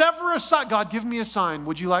if there's ever a sign, God, give me a sign.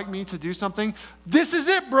 Would you like me to do something? This is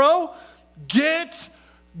it, bro. Get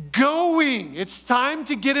going. It's time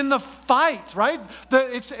to get in the fight, right?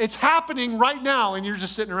 It's happening right now, and you're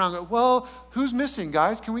just sitting around going, "Well, who's missing,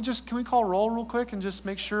 guys? Can we call roll real quick and just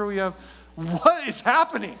make sure we have..." What is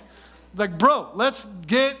happening? Like, bro, let's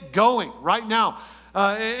get going right now.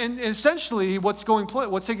 And essentially, what's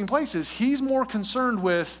taking place is he's more concerned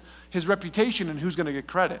with his reputation and who's going to get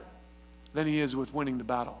credit than he is with winning the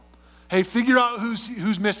battle. Hey, figure out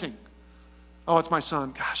who's missing. Oh, it's my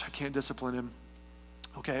son. Gosh, I can't discipline him.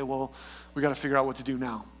 Okay, well, we got to figure out what to do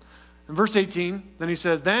now. In verse 18, then he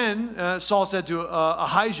says, "Then Saul said to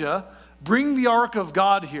Ahijah, 'Bring the ark of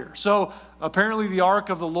God here.'" So apparently the ark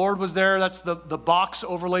of the Lord was there. That's the box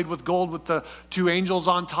overlaid with gold with the 2 angels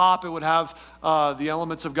on top. It would have the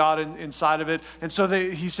elements of God inside of it. And so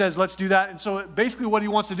he says, let's do that. And so basically what he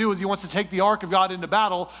wants to do is he wants to take the ark of God into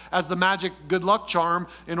battle as the magic good luck charm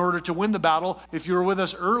in order to win the battle. If you were with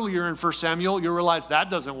us earlier in 1 Samuel, you'll realize that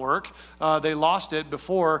doesn't work. They lost it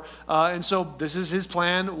before. And so this is his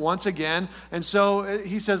plan once again. And so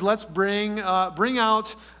he says, let's bring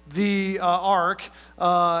out the ark,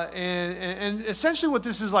 and essentially what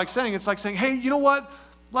this is like saying, it's like saying, hey, you know what?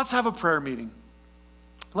 Let's have a prayer meeting.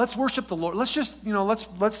 let's worship the Lord. Let's just,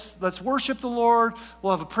 let's worship the Lord.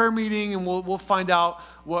 We'll have a prayer meeting and we'll find out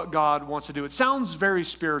what God wants to do. It sounds very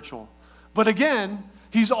spiritual. But again,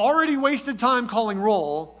 he's already wasted time calling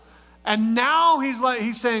roll. And now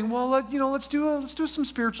he's saying, well, let's do some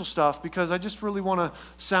spiritual stuff because I just really want to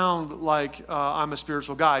sound like I'm a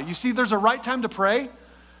spiritual guy. You see, there's a right time to pray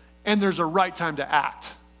and there's a right time to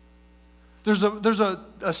act.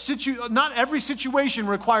 Not every situation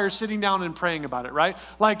requires sitting down and praying about it, right?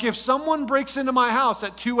 Like if someone breaks into my house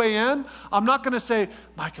at 2 a.m., I'm not going to say,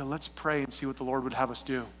 Micah, let's pray and see what the Lord would have us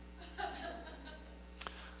do.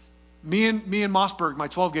 Me and Mossberg, my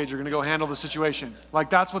 12 gauge, are going to go handle the situation. Like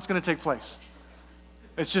that's what's going to take place.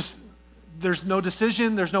 It's just, there's no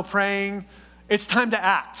decision, there's no praying. It's time to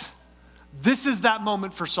act. This is that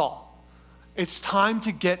moment for Saul. It's time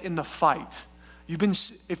to get in the fight.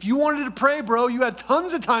 If you wanted to pray, bro, you had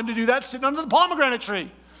tons of time to do that sitting under the pomegranate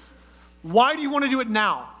tree. Why do you want to do it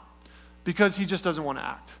now? Because he just doesn't want to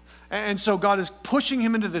act. And so God is pushing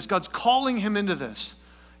him into this. God's calling him into this.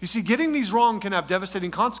 You see, getting these wrong can have devastating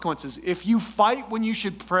consequences. If you fight when you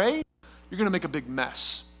should pray, you're going to make a big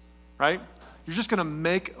mess, right? You're just going to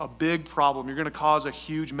make a big problem. You're going to cause a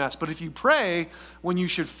huge mess. But if you pray when you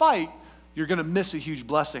should fight, you're going to miss a huge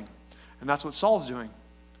blessing. And that's what Saul's doing.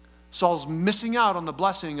 Saul's missing out on the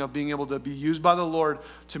blessing of being able to be used by the Lord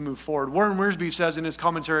to move forward. Warren Wiersbe says in his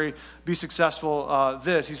commentary, Be Successful,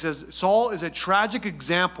 this. He says, Saul is a tragic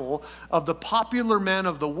example of the popular man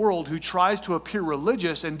of the world who tries to appear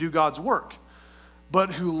religious and do God's work,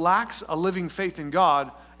 but who lacks a living faith in God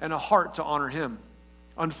and a heart to honor him.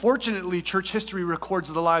 Unfortunately, church history records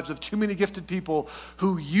the lives of too many gifted people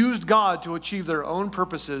who used God to achieve their own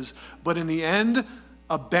purposes, but in the end,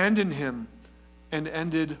 abandoned him and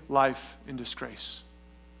ended life in disgrace.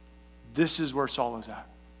 This is where Saul is at.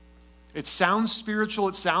 It sounds spiritual,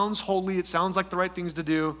 it sounds holy, it sounds like the right things to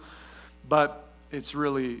do, but it's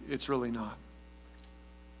really not.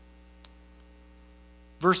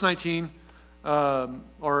 Verse 19, verse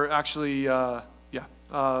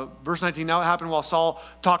 19, now it happened while Saul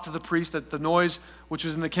talked to the priest that the noise which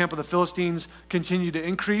was in the camp of the Philistines continued to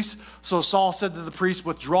increase. So Saul said to the priest,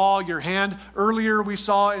 withdraw your hand. Earlier we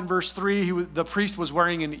saw in verse 3, the priest was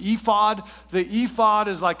wearing an ephod. The ephod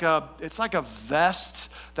is like a vest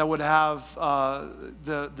that would have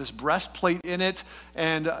this breastplate in it.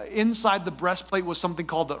 And inside the breastplate was something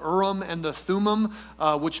called the Urim and the Thummim,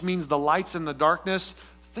 which means the lights and the darkness.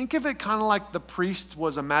 Think of it kind of like the priest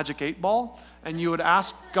was a magic 8-ball and you would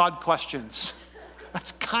ask God questions.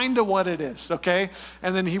 That's kind of what it is, okay?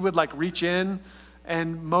 And then he would reach in,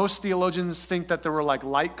 and most theologians think that there were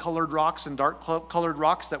light-colored rocks and dark-colored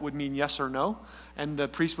rocks that would mean yes or no, and the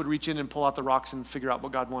priest would reach in and pull out the rocks and figure out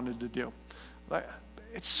what God wanted to do.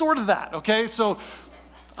 It's sort of that, okay? So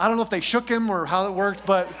I don't know if they shook him or how it worked,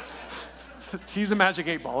 but he's a magic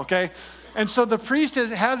 8-ball, okay? And so the priest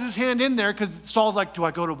has his hand in there because Saul's like, do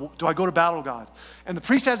I go to battle, God? And the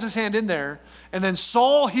priest has his hand in there, and then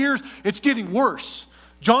Saul hears it's getting worse.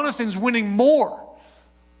 Jonathan's winning more.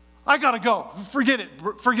 I gotta go. Forget it.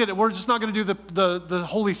 We're just not gonna do the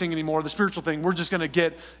holy thing anymore, the spiritual thing. We're just gonna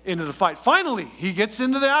get into the fight. Finally, he gets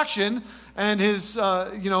into the action and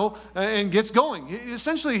and gets going.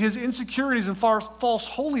 Essentially, his insecurities and false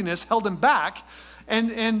holiness held him back.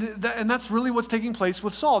 And that's really what's taking place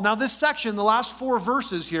with Saul. Now this section, the last 4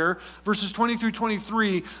 verses here, verses 20 through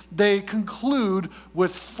 23, they conclude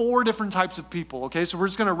with 4 different types of people, okay? So we're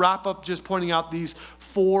just going to wrap up just pointing out these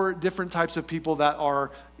 4 different types of people that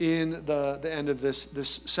are in the end of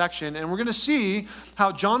this section. And we're going to see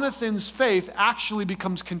how Jonathan's faith actually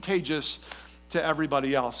becomes contagious to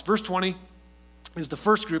everybody else. Verse 20. Is the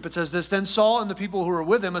first group. It says this, then Saul and the people who were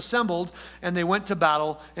with him assembled, and they went to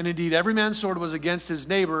battle, and indeed every man's sword was against his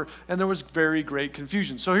neighbor, and there was very great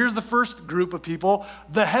confusion. So here's the first group of people,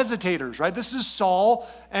 the hesitators, right? This is Saul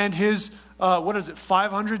and his,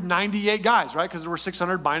 598 guys, right? Because there were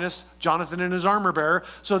 600 minus Jonathan and his armor bearer.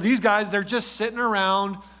 So these guys, they're just sitting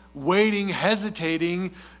around, waiting,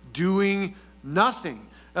 hesitating, doing nothing.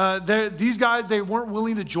 These guys, they weren't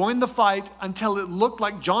willing to join the fight until it looked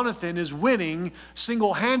like Jonathan is winning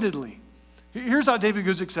single-handedly. Here's how David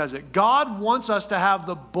Guzik says it. God wants us to have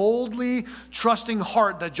the boldly trusting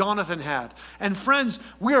heart that Jonathan had. And friends,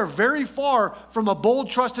 we are very far from a bold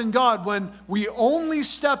trust in God when we only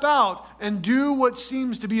step out and do what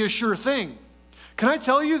seems to be a sure thing. Can I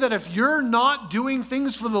tell you that if you're not doing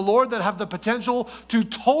things for the Lord that have the potential to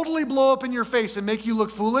totally blow up in your face and make you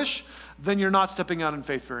look foolish, then you're not stepping out in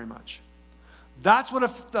faith very much. That's what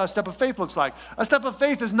a step of faith looks like. A step of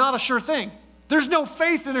faith is not a sure thing. There's no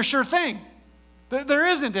faith in a sure thing. There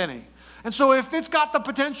isn't any. And so if it's got the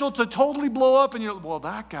potential to totally blow up and you're, well,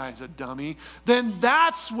 that guy's a dummy, then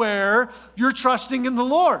that's where you're trusting in the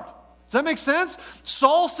Lord. Does that make sense?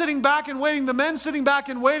 Saul sitting back and waiting, the men sitting back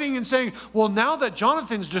and waiting and saying, well, now that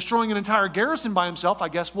Jonathan's destroying an entire garrison by himself, I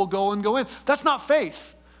guess we'll go in. That's not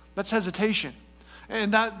faith. That's hesitation.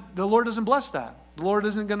 And that the Lord doesn't bless that. The Lord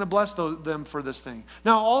isn't going to bless them for this thing.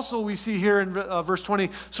 Now, also we see here in verse 20,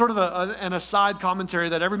 sort of an aside commentary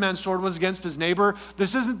that every man's sword was against his neighbor.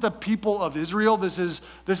 This isn't the people of Israel. This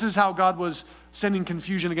is how God was sending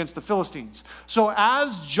confusion against the Philistines. So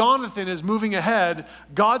as Jonathan is moving ahead,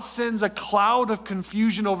 God sends a cloud of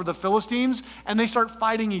confusion over the Philistines, and they start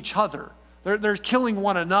fighting each other. They're killing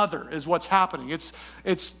one another is what's happening.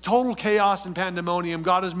 It's total chaos and pandemonium.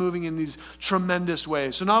 God is moving in these tremendous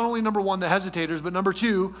ways. So not only, number one, the hesitators, but number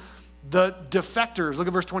two, the defectors. Look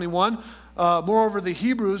at verse 21. Moreover, the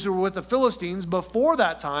Hebrews who were with the Philistines before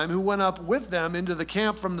that time, who went up with them into the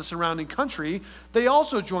camp from the surrounding country, they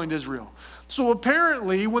also joined Israel. So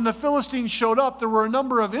apparently, when the Philistines showed up, there were a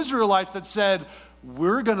number of Israelites that said,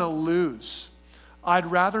 we're going to lose. I'd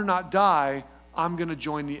rather not die. I'm going to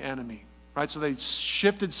join the enemy. Right, so they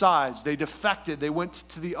shifted sides. They defected. They went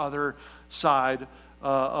to the other side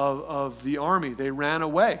of the army. They ran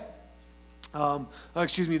away.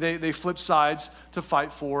 They flipped sides to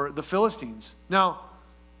fight for the Philistines. Now,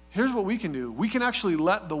 here's what we can do. We can actually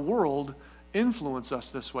let the world influence us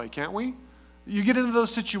this way, can't we? You get into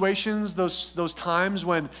those situations, those times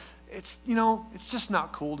when it's just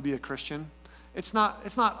not cool to be a Christian. It's not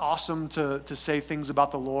awesome to say things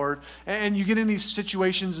about the Lord. And you get in these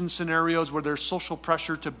situations and scenarios where there's social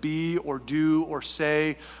pressure to be or do or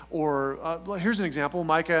say. Or here's an example.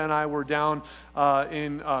 Micah and I were down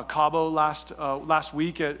in Cabo last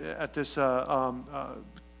week at this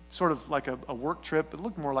sort of like a work trip. It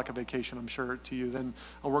looked more like a vacation, I'm sure, to you than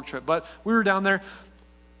a work trip. But we were down there.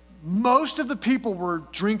 Most of the people were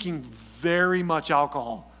drinking very much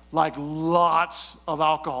alcohol, like lots of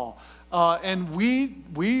alcohol. And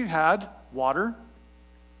we had water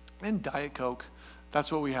and Diet Coke.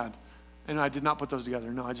 That's what we had. And I did not put those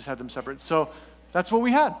together. No, I just had them separate. So that's what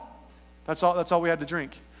we had. That's all we had to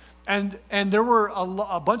drink. And there were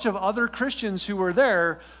a bunch of other Christians who were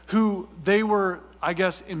there who they were, I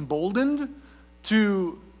guess, emboldened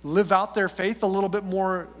to live out their faith a little bit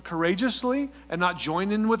more courageously and not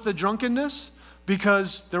join in with the drunkenness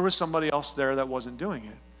because there was somebody else there that wasn't doing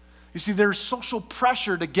it. You see, there's social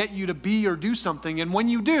pressure to get you to be or do something. And when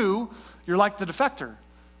you do, you're like the defector.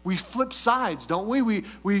 We flip sides, don't we?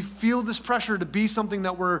 We feel this pressure to be something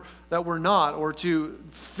that we're not, or to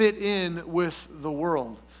fit in with the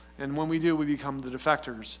world. And when we do, we become the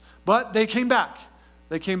defectors. But they came back.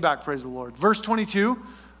 They came back, praise the Lord. Verse 22,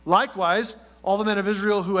 likewise, all the men of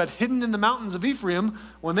Israel who had hidden in the mountains of Ephraim,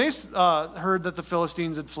 when they heard that the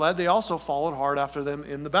Philistines had fled, they also followed hard after them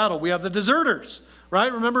in the battle. We have the deserters,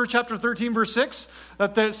 right? Remember chapter 13, verse 6?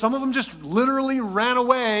 That some of them just literally ran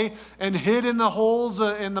away and hid in the holes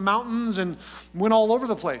in the mountains and went all over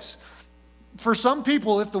the place. For some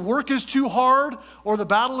people, if the work is too hard or the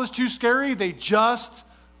battle is too scary, they just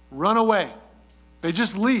run away. They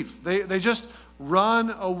just leave. They just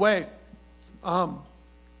run away.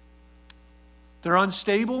 They're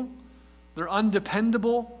unstable. They're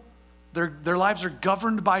undependable. Their lives are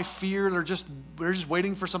governed by fear. They're just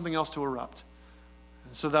waiting for something else to erupt.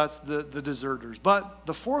 And so that's the deserters. But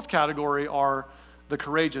the fourth category are the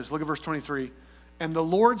courageous. Look at verse 23. And the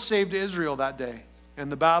Lord saved Israel that day,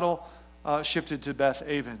 and the battle shifted to Beth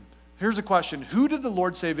Aven. Here's a question. Who did the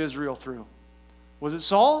Lord save Israel through? Was it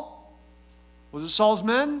Saul? Was it Saul's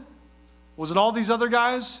men? Was it all these other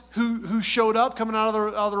guys who showed up coming out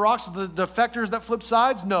of the rocks, the defectors that flipped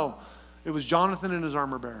sides? No. It was Jonathan and his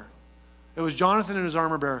armor bearer. It was Jonathan and his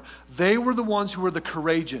armor bearer. They were the ones who were the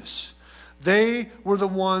courageous. They were the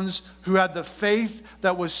ones who had the faith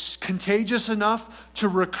that was contagious enough to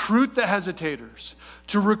recruit the hesitators,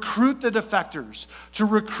 to recruit the defectors, to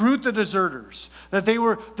recruit the deserters. That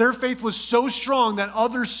their faith was so strong that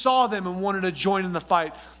others saw them and wanted to join in the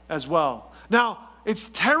fight as well. Now, it's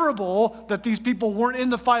terrible that these people weren't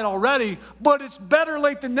in the fight already, but it's better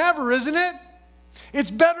late than never, isn't it?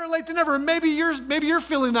 It's better late than never. Maybe you're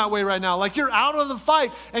feeling that way right now, like you're out of the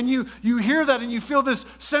fight and you hear that and you feel this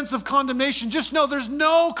sense of condemnation. Just know there's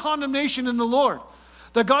no condemnation in the Lord.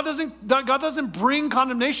 That God doesn't bring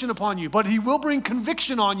condemnation upon you, but He will bring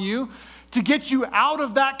conviction on you to get you out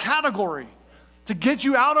of that category, to get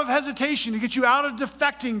you out of hesitation, to get you out of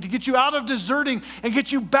defecting, to get you out of deserting and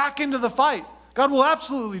get you back into the fight. God will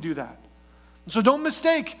absolutely do that. So don't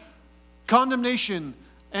mistake condemnation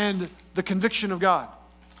and the conviction of God.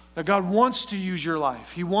 that God wants to use your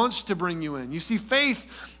life. He wants to bring you in. You see,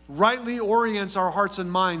 faith rightly orients our hearts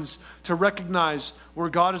and minds to recognize where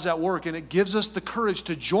God is at work, and it gives us the courage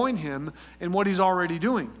to join him in what he's already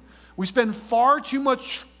doing. We spend far too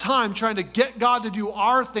much time trying to get God to do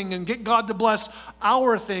our thing and get God to bless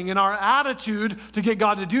our thing. And our attitude to get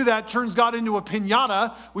God to do that turns God into a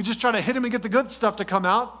piñata. We just try to hit him and get the good stuff to come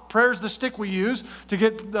out. Prayer's the stick we use to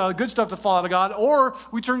get the good stuff to fall out of God. Or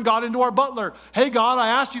we turn God into our butler. Hey, God, I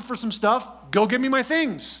asked you for some stuff. Go give me my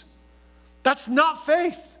things. That's not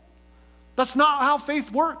faith. That's not how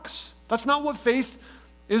faith works. That's not what faith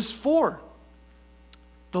is for.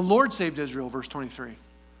 The Lord saved Israel, verse 23.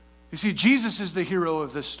 You see, Jesus is the hero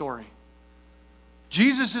of this story.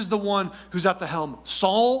 Jesus is the one who's at the helm.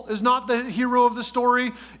 Saul is not the hero of the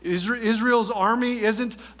story. Israel's army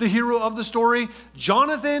isn't the hero of the story.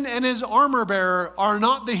 Jonathan and his armor bearer are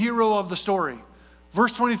not the hero of the story.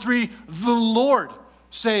 Verse 23, the Lord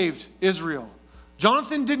saved Israel.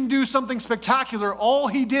 Jonathan didn't do something spectacular. All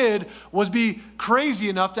he did was be crazy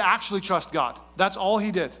enough to actually trust God. That's all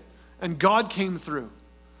he did. And God came through.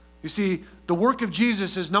 You see, the work of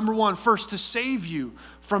Jesus is, number one, first, to save you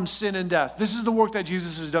from sin and death. This is the work that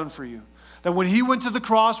Jesus has done for you. That when he went to the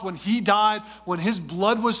cross, when he died, when his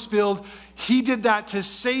blood was spilled, he did that to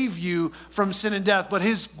save you from sin and death. But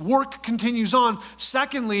his work continues on.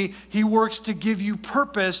 Secondly, he works to give you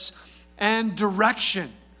purpose and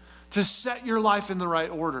direction, to set your life in the right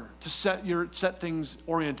order, to set things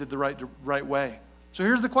oriented the right way. So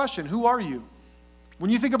here's the question: who are you? When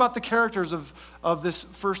you think about the characters of this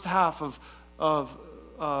first half of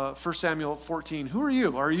 1 Samuel 14, who are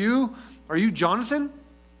you? Are you Jonathan?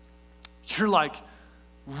 You're like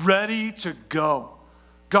ready to go.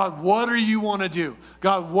 God, what do you want to do?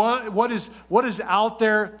 God, what is out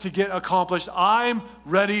there to get accomplished? I'm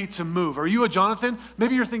ready to move. Are you a Jonathan?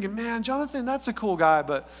 Maybe you're thinking, man, Jonathan, that's a cool guy,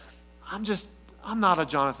 but I'm not a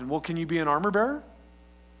Jonathan. Well, can you be an armor bearer?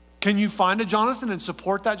 Can you find a Jonathan and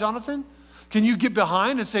support that Jonathan? Can you get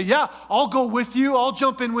behind and say, yeah, I'll go with you. I'll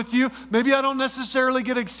jump in with you. Maybe I don't necessarily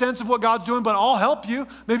get a sense of what God's doing, but I'll help you.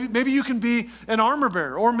 Maybe you can be an armor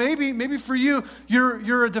bearer. Or maybe for you,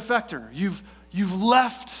 you're a defector. You've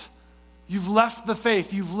left the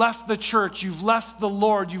faith. You've left the church. You've left the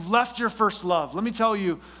Lord. You've left your first love. Let me tell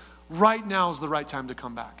you, right now is the right time to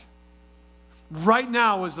come back. Right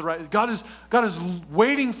now is the right. God is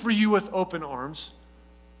waiting for you with open arms.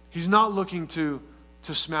 He's not looking to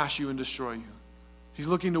smash you and destroy you. He's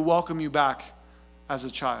looking to welcome you back as a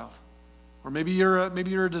child. Or maybe you're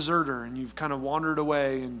a deserter and you've kind of wandered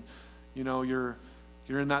away and you're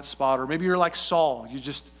in that spot. Or maybe you're like Saul. You're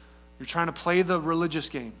trying to play the religious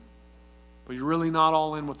game, but you're really not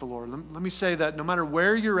all in with the Lord. Let me say that no matter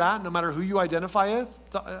where you're at, no matter who you identify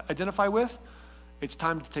with, it's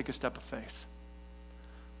time to take a step of faith.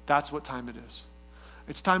 That's what time it is.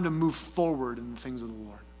 It's time to move forward in the things of the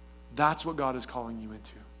Lord. That's what God is calling you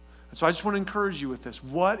into. And so I just want to encourage you with this.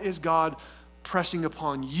 What is God pressing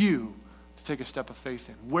upon you to take a step of faith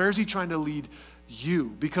in? Where is he trying to lead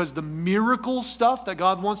you? Because the miracle stuff that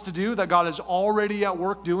God wants to do, that God is already at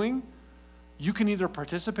work doing, you can either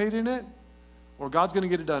participate in it or God's going to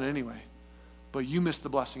get it done anyway. But you miss the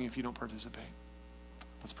blessing if you don't participate.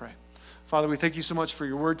 Let's pray. Father, we thank you so much for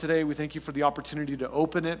your word today. We thank you for the opportunity to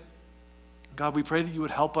open it. God, we pray that you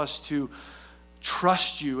would help us to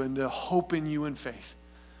trust you and to hope in you in faith.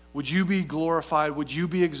 Would you be glorified? Would you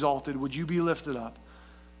be exalted? Would you be lifted up?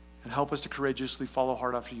 And help us to courageously follow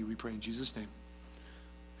hard after you. We pray in Jesus' name.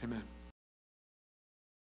 Amen.